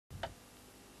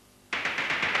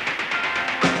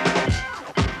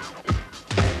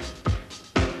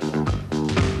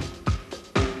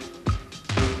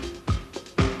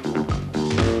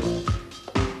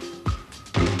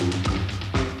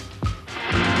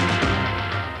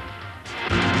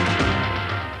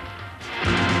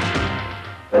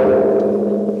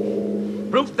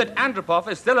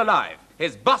Andropov is still alive.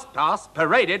 His bus pass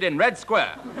paraded in Red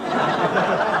Square.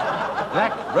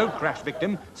 Black road crash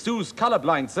victim sues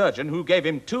colorblind surgeon who gave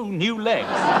him 2 new legs.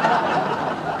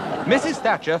 Mrs.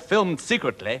 Thatcher filmed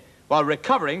secretly while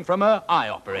recovering from her eye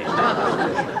operation.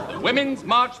 The Women's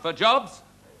March for Jobs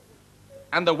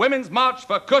and the Women's March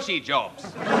for Cushy Jobs.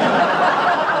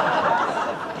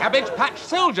 Cabbage Patch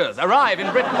soldiers arrive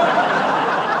in Britain.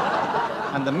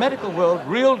 And the medical world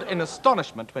reeled in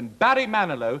astonishment when Barry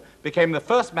Manilow became the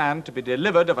first man to be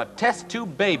delivered of a test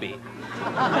tube baby.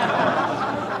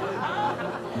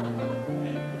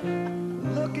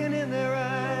 Looking in their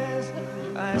eyes,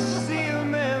 I see a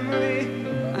memory.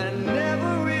 I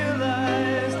never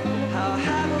realized how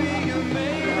happy you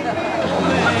made me.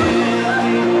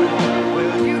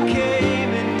 Well, you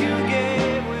came and you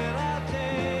gave without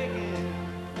taking.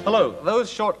 Hello. Those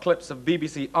short clips of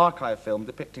BBC archive film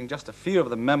depicting just a few of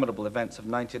the memorable events of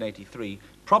 1983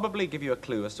 probably give you a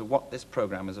clue as to what this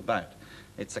program is about.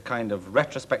 It's a kind of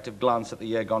retrospective glance at the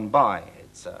year gone by.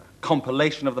 It's a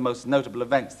compilation of the most notable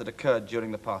events that occurred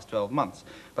during the past 12 months.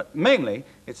 But mainly,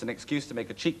 it's an excuse to make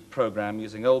a cheap program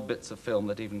using old bits of film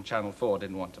that even Channel 4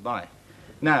 didn't want to buy.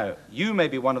 Now, you may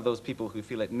be one of those people who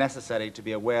feel it necessary to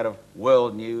be aware of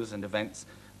world news and events,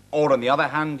 or on the other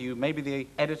hand, you may be the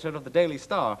editor of the Daily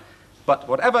Star. But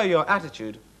whatever your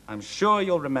attitude, I'm sure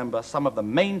you'll remember some of the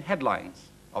main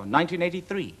headlines of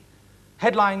 1983.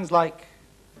 Headlines like,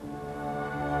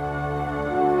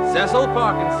 Cecil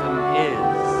Parkinson is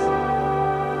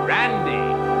Randy.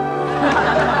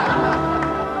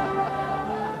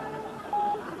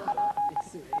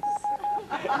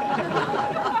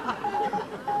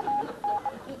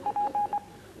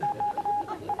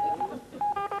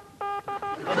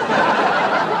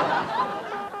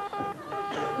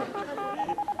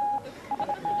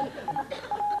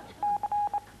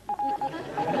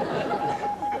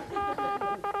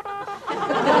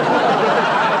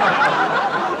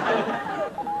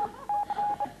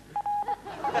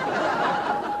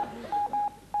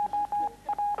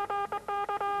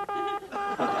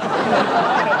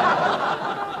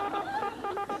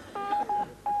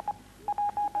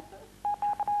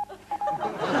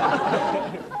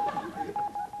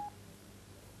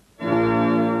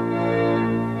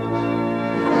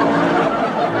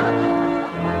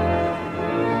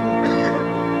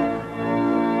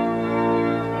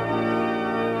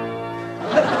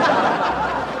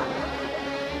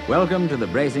 Welcome to the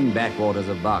bracing backwaters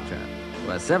of Berkshire,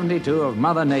 where 72 of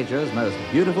Mother Nature's most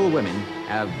beautiful women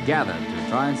have gathered to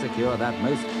try and secure that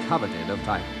most coveted of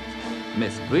titles,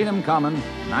 Miss Greenham Common,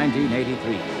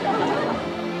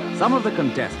 1983. Some of the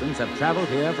contestants have traveled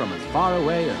here from as far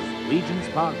away as Regent's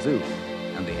Park Zoo,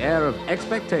 and the air of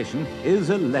expectation is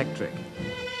electric.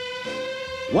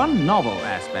 One novel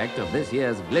aspect of this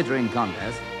year's glittering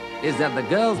contest is that the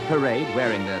girls parade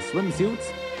wearing their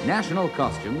swimsuits, national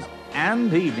costumes,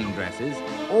 and evening dresses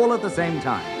all at the same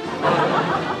time.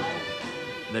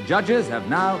 The judges have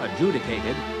now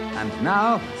adjudicated, and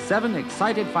now 7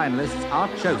 excited finalists are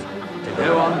chosen to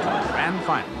go on to the grand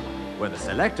final, where the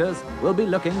selectors will be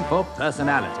looking for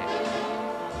personality.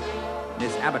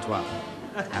 Miss Abattoir,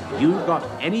 have you got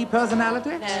any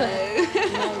personality? No.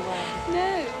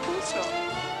 No, of course not.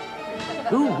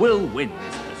 Who will win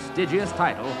this prestigious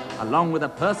title, along with a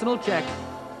personal check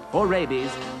for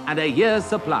rabies and a year's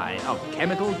supply of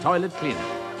chemical toilet cleaner?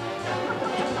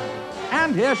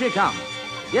 And here she comes.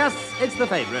 Yes, it's the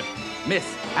favorite, Miss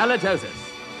Halitosis.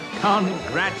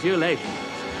 Congratulations.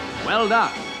 Well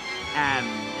done. And...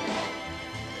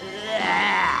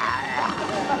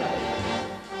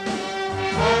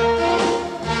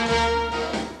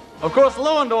 Of course,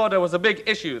 law and order was a big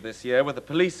issue this year, with the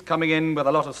police coming in with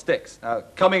a lot of sticks.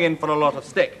 Coming in for a lot of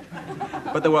stick.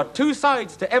 But there were 2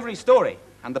 sides to every story,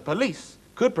 and the police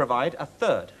could provide a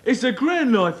third. It's a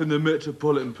grand life in the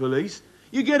Metropolitan Police.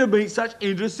 You get to meet such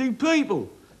interesting people.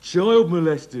 Child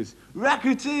molesters,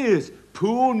 racketeers,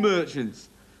 porn merchants.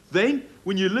 Then,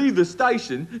 when you leave the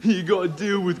station, you got to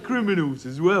deal with criminals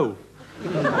as well.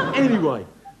 Anyway,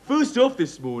 first off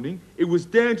this morning, it was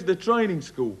down to the training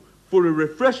school for a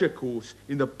refresher course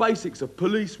in the basics of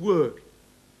police work.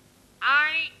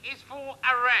 A is for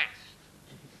arrest.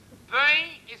 B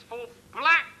is for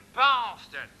black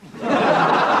bastard. C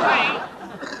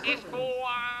is for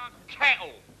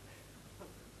kettle.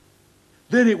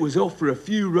 Then it was off for a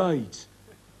few raids.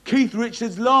 Keith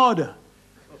Richards' larder,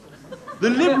 the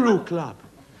Liberal Club,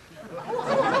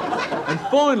 and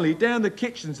finally down the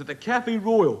kitchens at the Cafe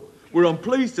Royal, where I'm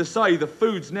pleased to say the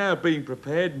food's now being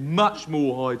prepared much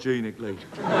more hygienically.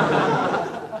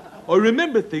 I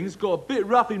remember things got a bit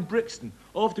rough in Brixton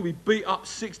after we beat up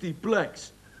 60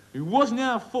 blacks. It wasn't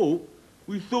our fault.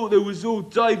 we thought there was all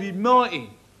David Martin.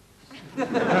 We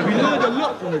learned a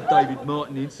lot from the David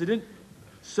Martin incident.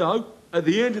 So, at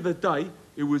the end of the day,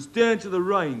 it was down to the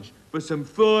range for some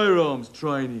firearms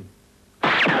training.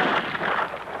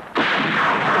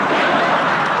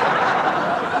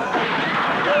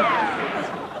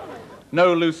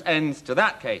 No loose ends to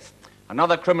that case.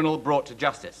 Another criminal brought to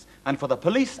justice. And for the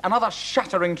police, another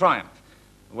shattering triumph.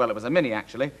 Well, it was a mini,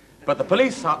 actually. But the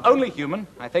police are only human,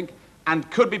 I think, and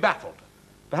could be baffled.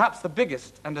 Perhaps the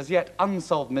biggest and as yet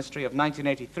unsolved mystery of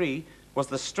 1983 was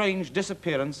the strange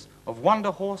disappearance of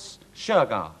Wonder Horse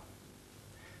Shergar.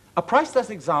 A priceless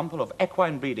example of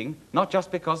equine breeding, not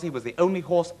just because he was the only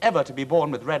horse ever to be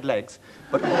born with red legs,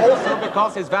 but also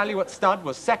because his value at stud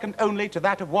was second only to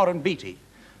that of Warren Beatty.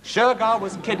 Shergar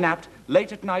was kidnapped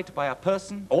late at night by a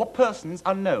person or persons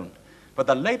unknown, but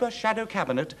the Labour Shadow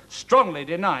Cabinet strongly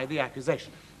denied the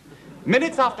accusation.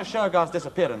 Minutes after Shergar's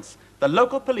disappearance, the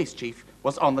local police chief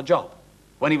was on the job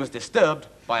when he was disturbed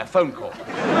by a phone call.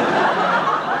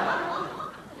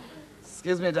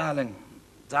 Excuse me, darling.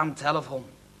 Damn telephone.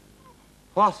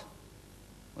 What?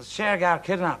 Was Shergar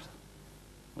kidnapped?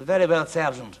 Very well,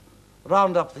 Sergeant.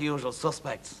 Round up the usual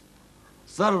suspects.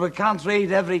 Sir, we can't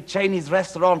raid every Chinese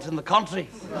restaurant in the country.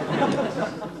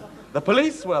 The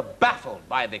police were baffled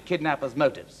by the kidnapper's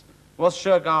motives. Was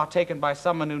Shergar taken by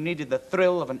someone who needed the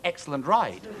thrill of an excellent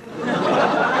ride?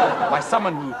 By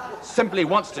someone who simply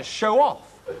wants to show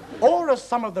off? Or, as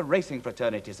some of the racing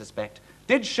fraternity suspect,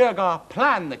 did Shergar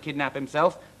plan the kidnap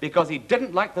himself because he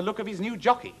didn't like the look of his new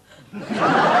jockey?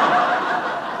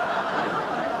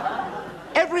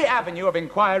 Every avenue of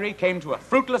inquiry came to a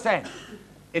fruitless end.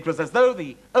 It was as though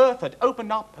the earth had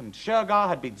opened up and Shergar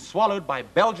had been swallowed by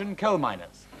Belgian coal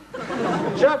miners.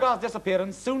 Shergar's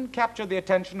disappearance soon captured the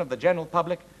attention of the general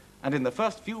public, and in the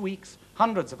first few weeks,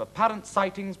 hundreds of apparent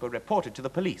sightings were reported to the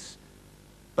police.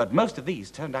 But most of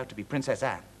these turned out to be Princess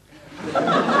Anne.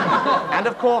 And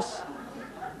of course,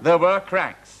 there were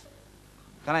cranks.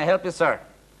 Can I help you, sir?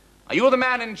 Are you the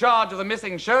man in charge of the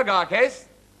missing Shergar case?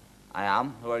 I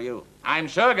am. Who are you? I'm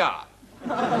Shergar.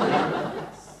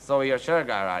 So you're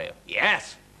Shergar, are you?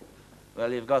 Yes.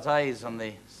 Well, you've got eyes on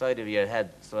the side of your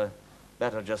head, so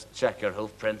better just check your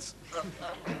hoof prints.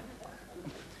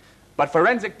 But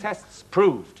forensic tests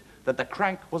proved that the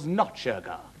crank was not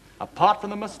Shergar. Apart from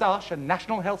the moustache and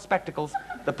national health spectacles,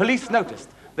 the police noticed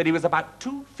that he was about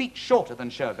 2 feet shorter than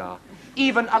Shergar,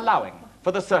 even allowing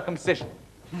for the circumcision.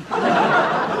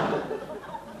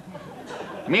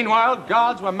 Meanwhile,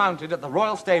 guards were mounted at the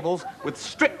royal stables with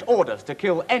strict orders to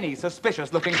kill any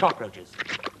suspicious-looking cockroaches.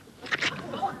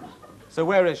 So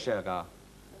where is Shergar?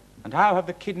 And how have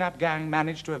the kidnap gang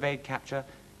managed to evade capture,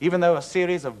 even though a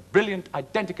series of brilliant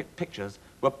identikit pictures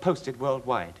were posted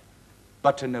worldwide?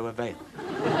 But to no avail.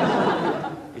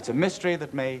 It's a mystery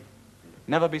that may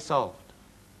never be solved.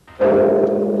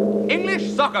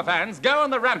 English soccer fans go on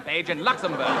the rampage in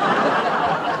Luxembourg.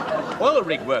 Oil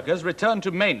rig workers return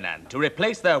to mainland to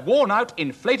replace their worn-out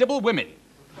inflatable women.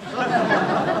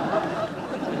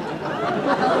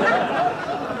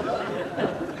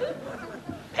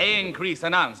 Pay increase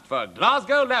announced for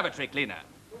Glasgow lavatory cleaner.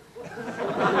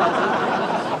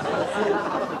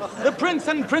 The Prince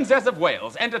and Princess of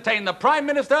Wales entertain the Prime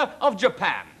Minister of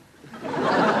Japan.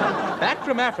 Back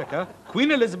from Africa, Queen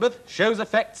Elizabeth shows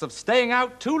effects of staying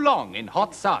out too long in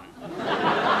hot sun.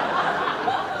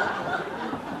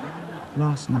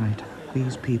 Last night,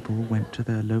 these people went to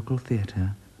their local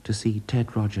theatre to see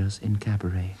Ted Rogers in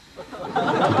Cabaret.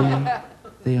 Today,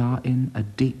 they are in a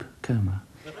deep coma,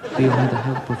 beyond the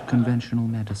help of conventional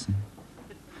medicine.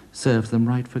 Serves them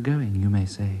right for going, you may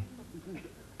say.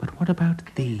 But what about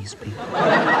these people?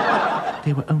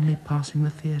 They were only passing the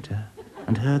theatre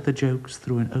and heard the jokes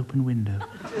through an open window.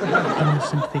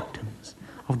 Innocent victims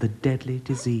of the deadly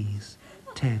disease,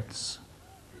 TEDS.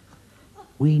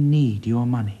 We need your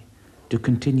money to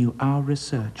continue our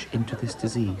research into this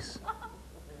disease.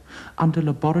 Under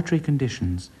laboratory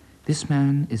conditions, this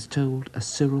man is told a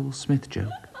Cyril Smith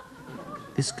joke.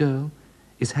 This girl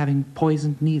is having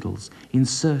poisoned needles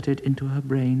inserted into her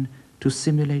brain to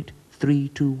simulate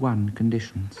 3-2-1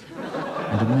 conditions.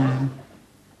 And a man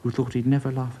who thought he'd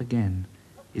never laugh again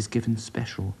is given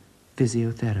special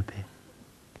physiotherapy.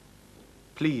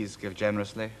 Please give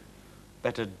generously.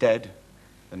 Better dead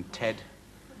than Ted.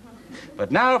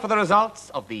 But now for the results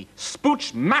of the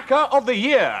Spooch Macker of the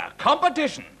Year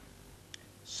competition.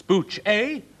 Spooch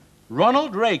A,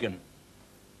 Ronald Reagan.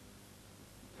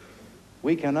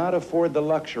 We cannot afford the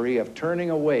luxury of turning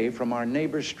away from our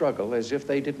neighbor's struggle as if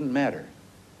they didn't matter.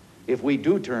 If we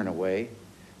do turn away,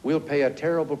 we'll pay a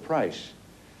terrible price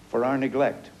for our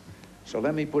neglect. So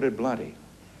let me put it bluntly.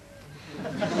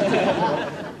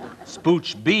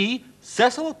 Spooch B,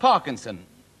 Cecil Parkinson.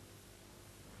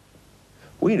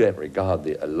 We don't regard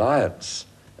the alliance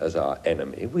as our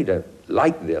enemy. We don't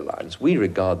like the alliance. We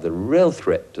regard the real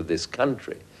threat to this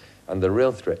country and the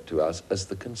real threat to us as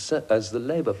the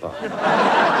Labour Party.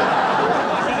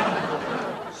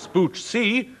 Spooch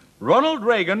C, Ronald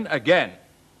Reagan again.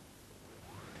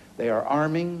 They are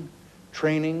arming,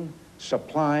 training,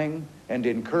 supplying, and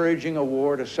encouraging a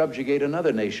war to subjugate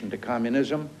another nation to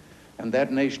communism, and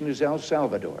that nation is El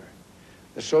Salvador.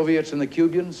 The Soviets and the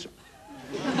Cubans.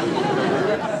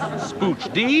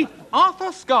 Spooch D,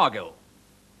 Arthur Scargill.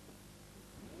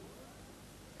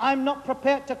 I'm not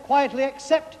prepared to quietly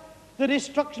accept the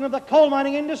destruction of the coal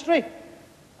mining industry,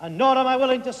 and nor am I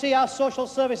willing to see our social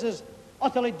services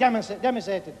utterly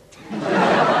devastated.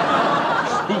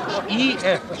 Spooch E,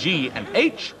 F, G, and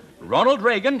H, Ronald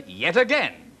Reagan yet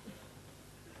again.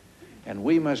 And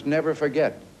we must never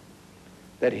forget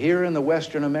that here in the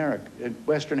Western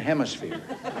Hemisphere,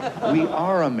 we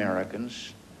are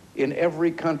Americans in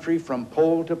every country from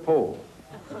pole to pole.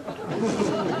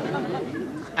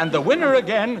 And the winner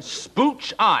again,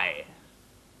 Spooch I.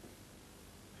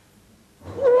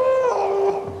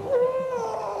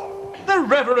 The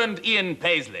Reverend Ian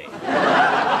Paisley.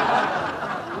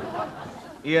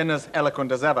 Ian as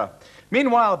eloquent as ever.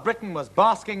 Meanwhile, Britain was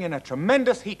basking in a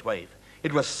tremendous heat wave.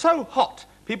 It was so hot,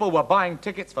 people were buying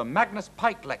tickets for Magnus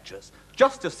Pike lectures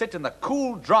just to sit in the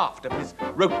cool draft of his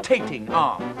rotating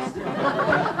arms.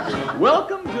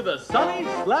 Welcome to the sunny,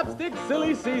 slapstick,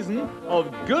 silly season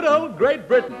of good old Great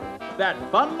Britain, that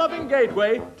fun-loving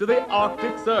gateway to the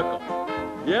Arctic Circle.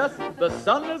 Yes, the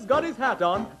sun has got his hat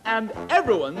on, and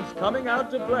everyone's coming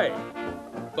out to play.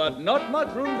 But not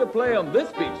much room to play on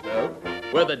this beach, though,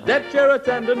 where the deck chair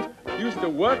attendant used to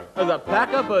work as a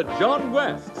packer for John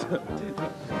West.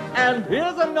 And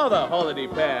here's another holiday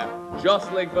pair,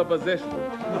 jostling for position.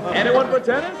 Anyone for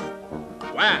tennis?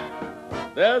 Whack!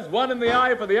 There's one in the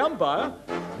eye for the umpire,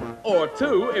 or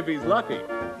two if he's lucky.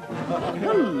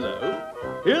 Hello.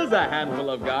 Here's a handful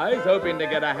of guys hoping to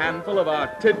get a handful of our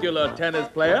titular tennis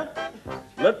player.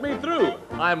 Let me through.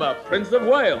 I'm a Prince of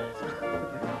Wales.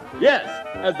 Yes,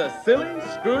 as the silly,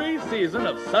 screwy season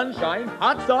of sunshine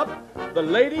hots up, the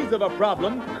ladies have a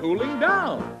problem cooling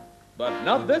down. But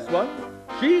not this one.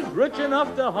 She's rich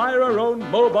enough to hire her own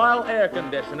mobile air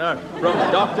conditioner from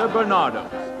Dr.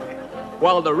 Bernardo's.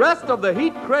 While the rest of the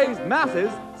heat-crazed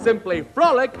masses simply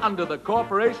frolic under the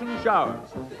corporation showers.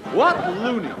 What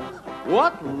loonies,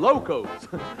 what locos,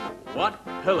 what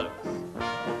pillars.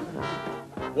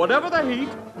 Whatever the heat,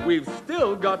 we've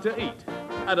still got to eat.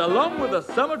 And along with the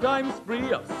summertime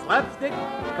spree of slapstick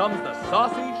comes the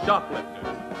saucy shoplifters.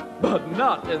 But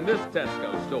not in this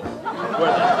Tesco store,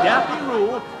 where the daffy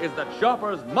rule is that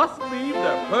shoppers must leave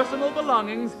their personal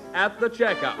belongings at the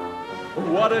checkout.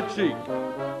 What a cheek.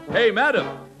 Hey, madam,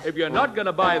 if you're not going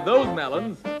to buy those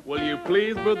melons, will you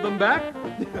please put them back?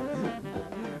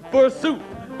 Forsooth,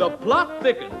 the plot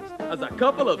thickens as a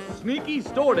couple of sneaky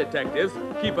store detectives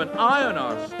keep an eye on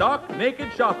our stark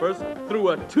naked shoppers through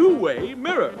a two-way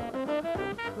mirror.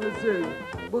 I say,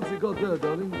 what's he got there,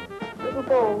 darling? Little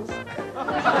balls.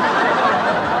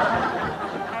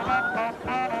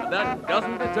 That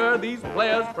doesn't deter these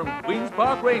players from Queen's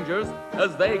Park Rangers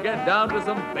as they get down to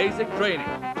some basic training,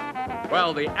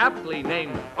 while the aptly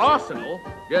named Arsenal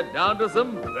get down to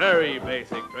some very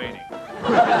basic training. It's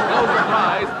no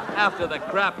surprise after the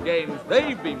crap games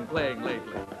they've been playing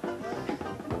lately.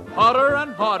 Hotter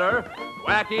and hotter,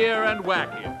 wackier and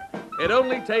wackier. It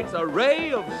only takes a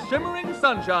ray of shimmering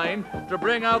sunshine to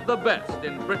bring out the best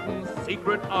in Britain's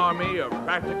secret army of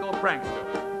practical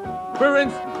pranksters. For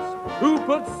instance, who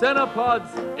put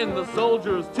cenopods in the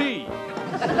soldier's tea?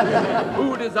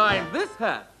 Who designed this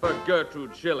hat for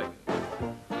Gertrude Schilling?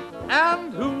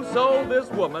 And who sold this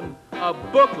woman a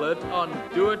booklet on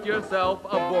do-it-yourself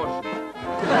abortion?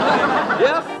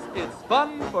 Yes, it's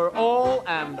fun for all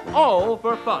and all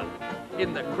for fun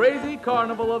in the crazy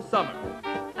carnival of summer.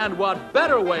 And what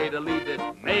better way to lead this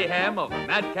mayhem of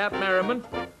madcap merriment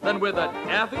than with a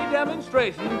daffy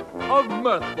demonstration of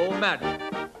mirthful magic?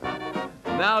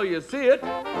 Now you see it,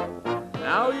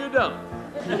 now you don't.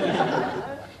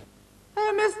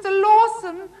 Mr.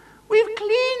 Lawson, we've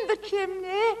cleaned the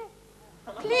chimney.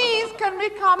 Please, can we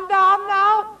come down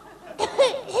now?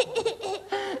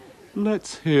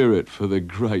 Let's hear it for the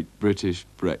Great British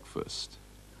Breakfast.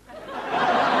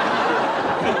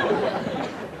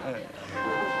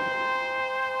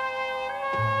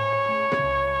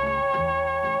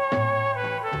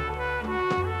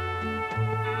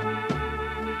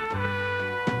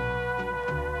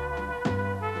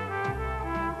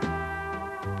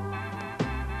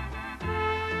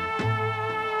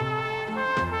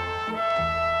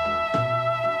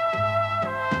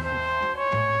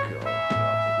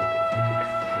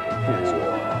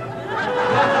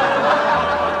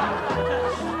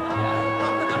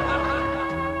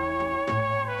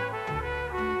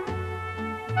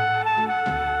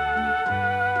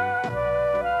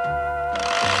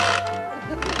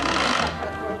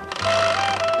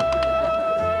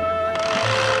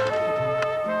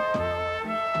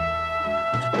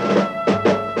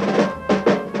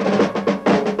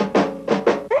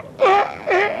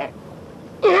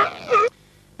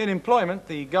 In employment,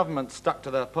 the government stuck to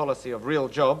their policy of real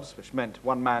jobs, which meant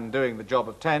one man doing the job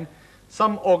of 10.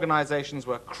 Some organisations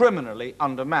were criminally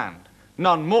undermanned,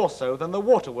 none more so than the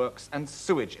waterworks and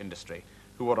sewage industry,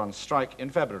 who were on strike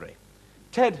in February.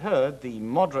 Ted Hurd, the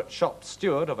moderate shop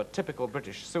steward of a typical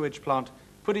British sewage plant,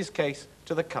 put his case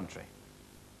to the country.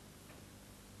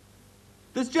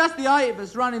 There's just the 8 of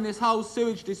us running this whole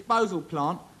sewage disposal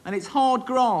plant, and it's hard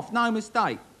graft, no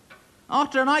mistake.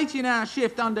 After an 18-hour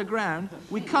shift underground,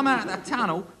 we come out of the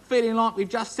tunnel feeling like we've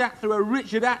just sat through a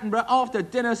Richard Attenborough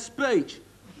after-dinner speech.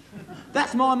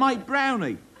 That's my mate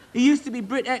Brownie. He used to be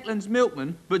Britt Eklund's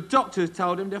milkman, but doctors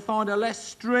told him to find a less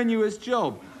strenuous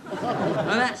job. And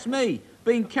that's me,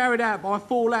 being carried out by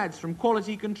 4 lads from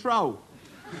quality control.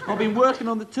 I've been working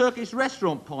on the Turkish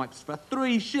restaurant pipes for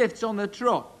 3 shifts on the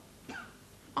trot.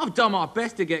 I've done my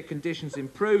best to get conditions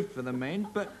improved for the men,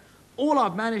 but all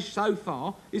I've managed so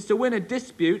far is to win a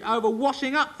dispute over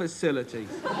washing up facilities.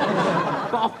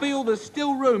 But I feel there's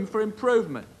still room for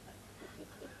improvement.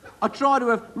 I try to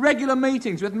have regular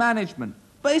meetings with management,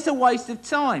 but it's a waste of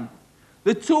time.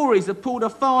 The Tories have pulled a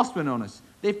fast one on us.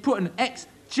 They've put an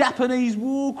ex-Japanese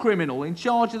war criminal in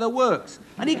charge of the works,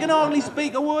 and he can hardly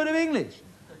speak a word of English.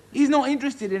 He's not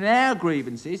interested in our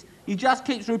grievances. He just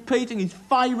keeps repeating his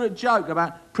favourite joke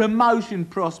about promotion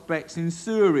prospects in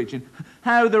sewerage and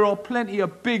how there are plenty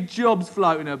of big jobs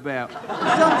floating about.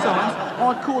 Sometimes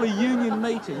I call a union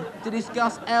meeting to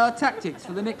discuss our tactics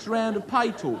for the next round of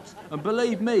pay talks. And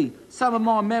believe me, some of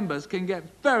my members can get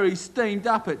very steamed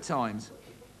up at times.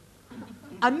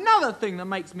 Another thing that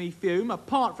makes me fume,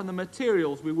 apart from the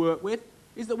materials we work with,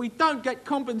 is that we don't get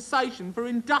compensation for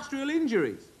industrial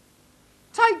injuries.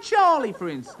 Take Charlie, for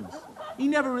instance. He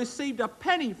never received a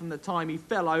penny from the time he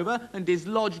fell over and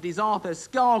dislodged his Arthur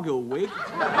Scargill wig.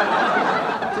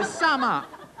 To sum up,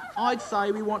 I'd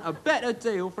say we want a better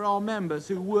deal for our members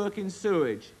who work in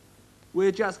sewage.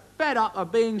 We're just fed up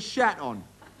of being shat on.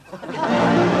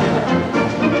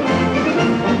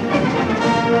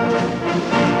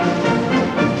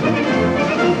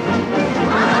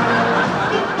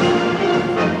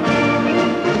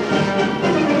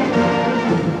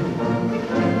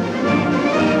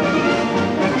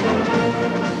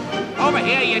 Over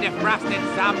here, you defrosted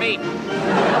zombie.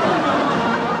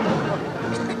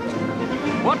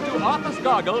 What do Arthur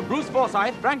Scargill, Bruce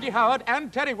Forsyth, Frankie Howard,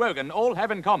 and Terry Wogan all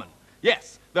have in common?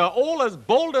 Yes, they're all as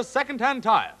bald as second-hand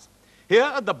tires. Here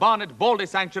at the Barnet Baldy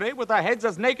Sanctuary, with their heads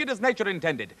as naked as nature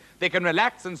intended, they can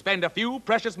relax and spend a few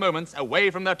precious moments away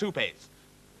from their toupees.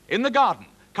 In the garden,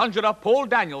 conjurer Paul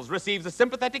Daniels receives a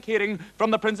sympathetic hearing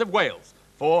from the Prince of Wales,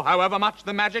 for however much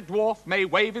the magic dwarf may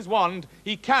wave his wand,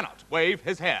 he cannot wave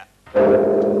his hair.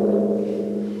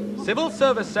 Civil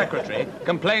Service Secretary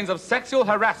complains of sexual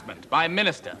harassment by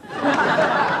Minister.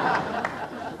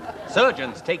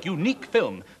 Surgeons take unique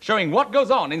film showing what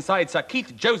goes on inside Sir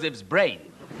Keith Joseph's brain.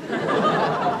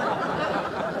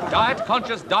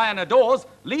 Diet-conscious Diana Dawes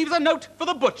leaves a note for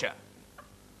the butcher.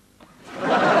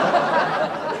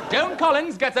 Joan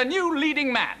Collins gets a new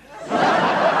leading man.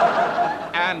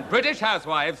 And British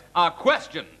housewives are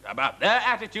questioned about their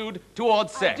attitude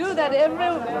towards sex. I do that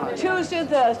every Tuesday and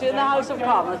Thursday in the House of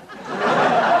Commons.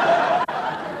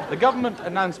 The government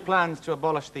announced plans to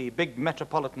abolish the big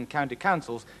metropolitan county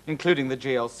councils, including the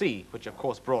GLC, which of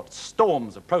course brought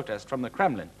storms of protest from the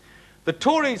Kremlin. The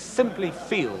Tories simply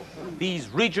feel these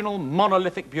regional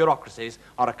monolithic bureaucracies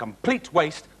are a complete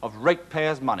waste of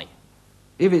ratepayers' money.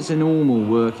 If it's a normal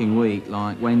working week,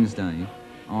 like Wednesday,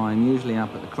 I'm usually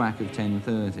up at the crack of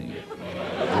 10:30.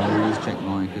 I always check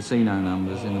my casino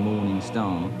numbers in the Morning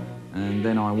Star, and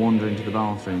then I wander into the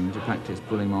bathroom to practice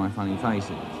pulling my funny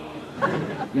faces.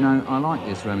 You know, I like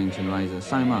this Remington razor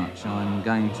so much, I'm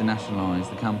going to nationalise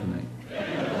the company.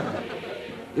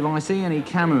 If I see any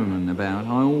cameramen about,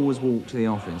 I always walk to the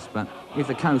office, but if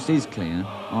the coast is clear,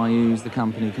 I use the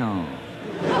company car.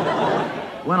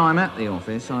 When I'm at the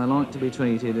office, I like to be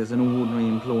treated as an ordinary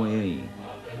employee.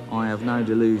 I have no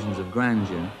delusions of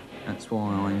grandeur. That's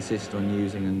why I insist on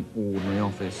using an ordinary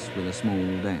office with a small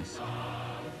desk.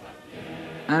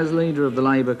 As leader of the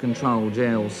Labour-controlled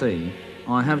GLC,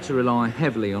 I have to rely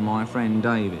heavily on my friend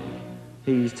David.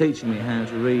 He's teaching me how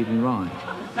to read and write.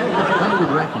 David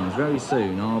reckons very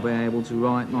soon I'll be able to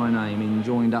write my name in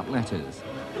joined-up letters.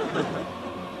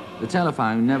 The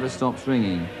telephone never stops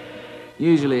ringing.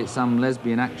 Usually it's some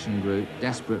lesbian action group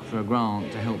desperate for a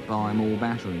grant to help buy more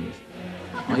batteries.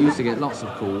 I used to get lots of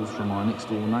calls from my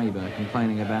next-door neighbour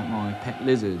complaining about my pet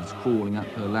lizards crawling up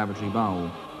her lavatory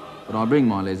bowl, but I bring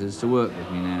my lizards to work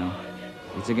with me now.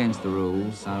 It's against the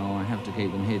rules, so I have to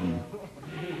keep them hidden.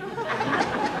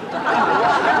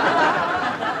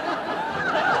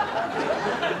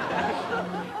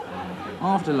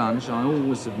 After lunch, I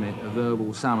always submit a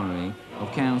verbal summary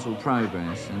of council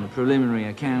progress and a preliminary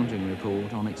accounting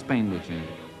report on expenditure.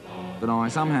 But I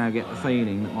somehow get the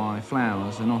feeling that my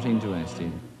flowers are not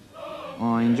interested.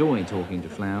 I enjoy talking to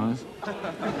flowers. I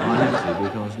have to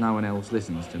because no one else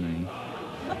listens to me.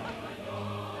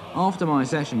 After my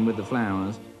session with the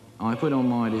flowers, I put on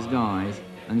my disguise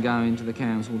and go into the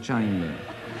council chamber.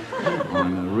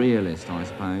 I'm a realist, I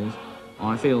suppose.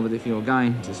 I feel that if you're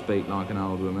going to speak like an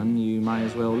old woman, you may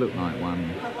as well look like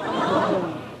one.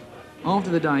 After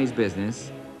the day's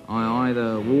business, I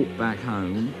either walk back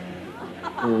home,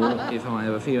 or if I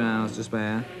have a few hours to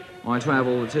spare, I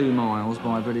travel the 2 miles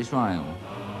by British Rail.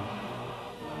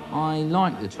 I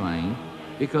like the train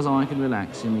because I can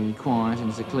relax in the quiet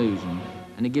and seclusion,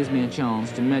 and it gives me a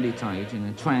chance to meditate in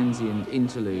a transient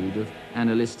interlude of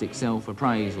analytic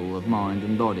self-appraisal of mind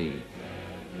and body.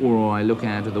 Or I look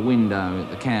out of the window at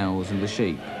the cows and the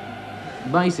sheep.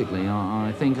 Basically,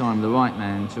 I think I'm the right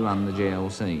man to run the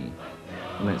GLC.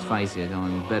 Let's face it,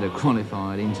 I'm better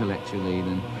qualified intellectually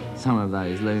than some of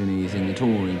those loonies in the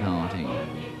Tory party.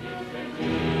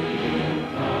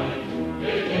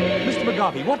 Mr.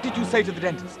 McGarvey, what did you say to the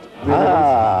dentist?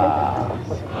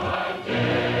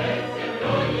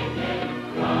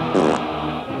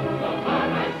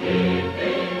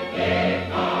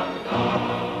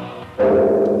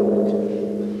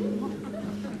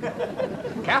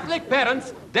 Catholic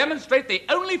parents demonstrate the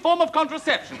only form of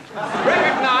contraception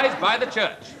recognized by the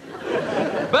church.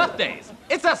 Birthdays.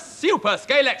 It's a super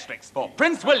scale extrix for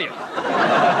Prince William.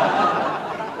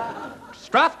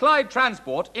 Strathclyde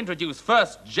Transport introduced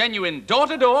first genuine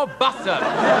door-to-door bus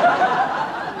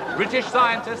service. British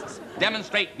scientists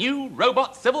demonstrate new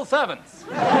robot civil servants.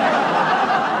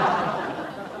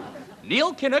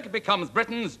 Neil Kinnock becomes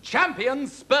Britain's champion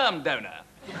sperm donor.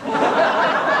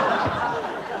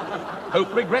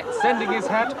 Hope regrets sending his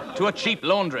hat to a cheap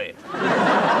laundry.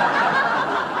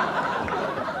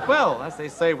 Well, as they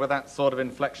say with that sort of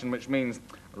inflection which means,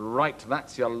 right,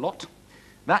 that's your lot,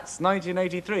 that's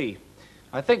 1983.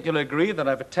 I think you'll agree that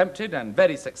I've attempted, and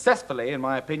very successfully, in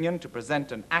my opinion, to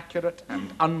present an accurate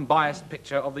and unbiased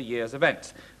picture of the year's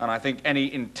events. And I think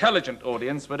any intelligent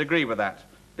audience would agree with that.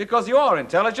 Because you are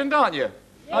intelligent, aren't you?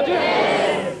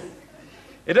 Yes!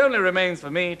 It only remains for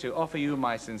me to offer you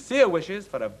my sincere wishes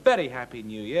for a very happy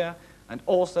new year, and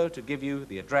also to give you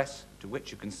the address to which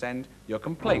you can send your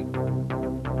complaint. What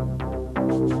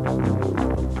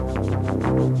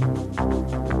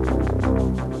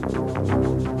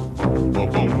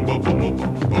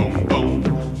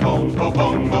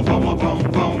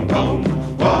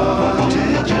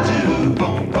did you do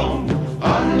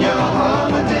on your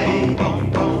holiday?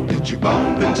 Did you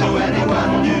bump into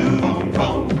anyone new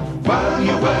while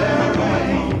you were away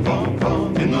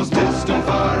in those distant,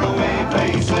 faraway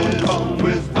places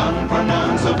with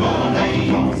unpronounceable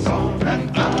names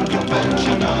and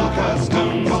unconventional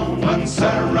customs,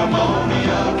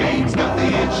 unceremonial games? Got the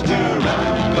itch to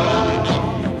ramble,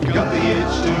 got the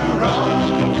itch to run,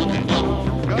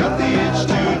 got the itch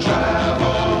to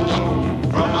travel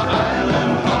from an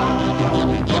island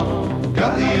home,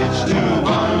 got the itch to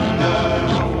wander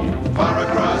far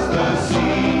across the sea.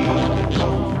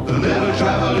 The little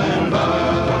traveling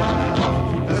bug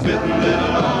has bitten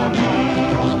little on me.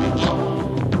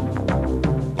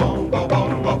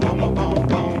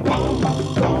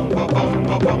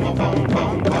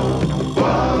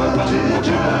 What did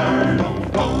you learn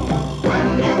when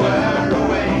you were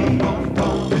away?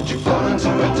 Did you fall into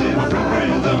a different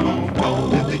rhythm?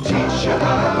 Did they teach you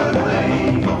how to play?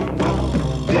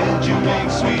 Did you make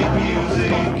sweet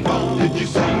music? Did you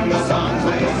sing the songs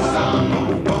they sung?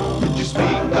 Did you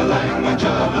speak the language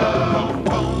of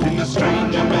love in a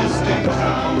strange and mystic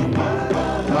tongue?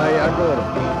 Hi, agor,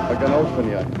 ag an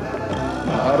alfania.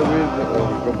 Arwydd o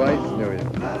gobaith newydd.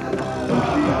 Ond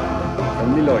chi yn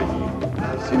miloedd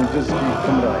sy'n dysgu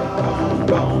Cymraeg.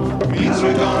 Means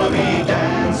we're gonna be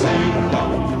dancing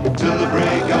till the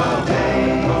break of day.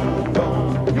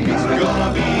 Means we're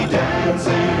gonna be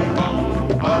dancing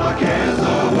all our cares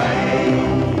away.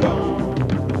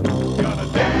 Gotta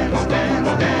dance,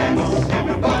 dance, dance.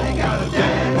 Everybody gotta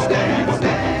dance, dance,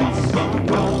 dance.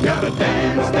 Gotta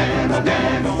dance, dance,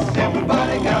 dance.